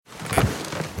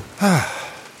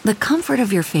The comfort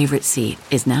of your favorite seat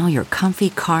is now your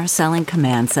comfy car selling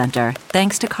command center,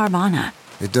 thanks to Carvana.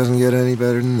 It doesn't get any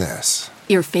better than this.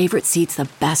 Your favorite seat's the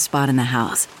best spot in the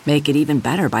house. Make it even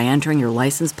better by entering your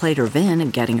license plate or VIN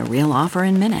and getting a real offer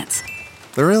in minutes.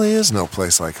 There really is no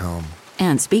place like home.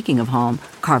 And speaking of home,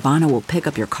 Carvana will pick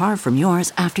up your car from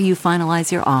yours after you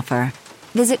finalize your offer.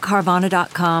 Visit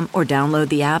Carvana.com or download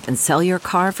the app and sell your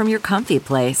car from your comfy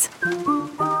place.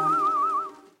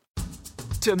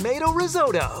 Tomato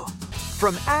risotto.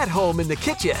 From at home in the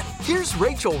kitchen, here's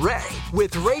Rachael Ray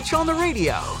with Rach on the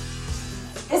Radio.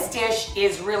 This dish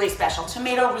is really special,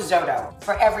 tomato risotto.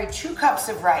 For every 2 cups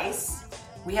of rice,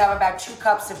 we have about 2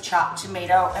 cups of chopped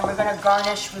tomato, and we're gonna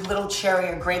garnish with little cherry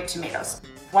or grape tomatoes.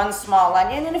 1 small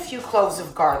onion and a few cloves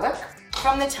of garlic.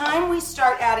 From the time we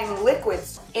start adding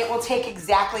liquids, it will take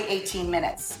exactly 18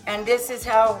 minutes. And this is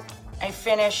how I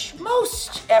finish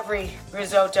most every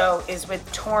risotto, is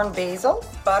with torn basil,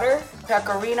 butter,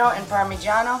 pecorino, and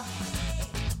parmigiano.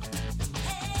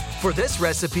 For this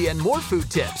recipe and more food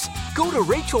tips, go to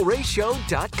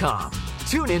RachelRayShow.com.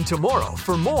 Tune in tomorrow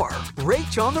for more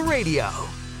Rach on the Radio.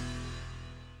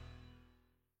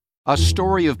 A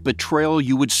story of betrayal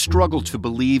you would struggle to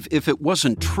believe if it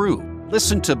wasn't true.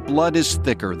 Listen to Blood is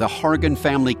Thicker, The Hargan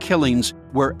Family Killings,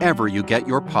 wherever you get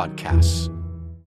your podcasts.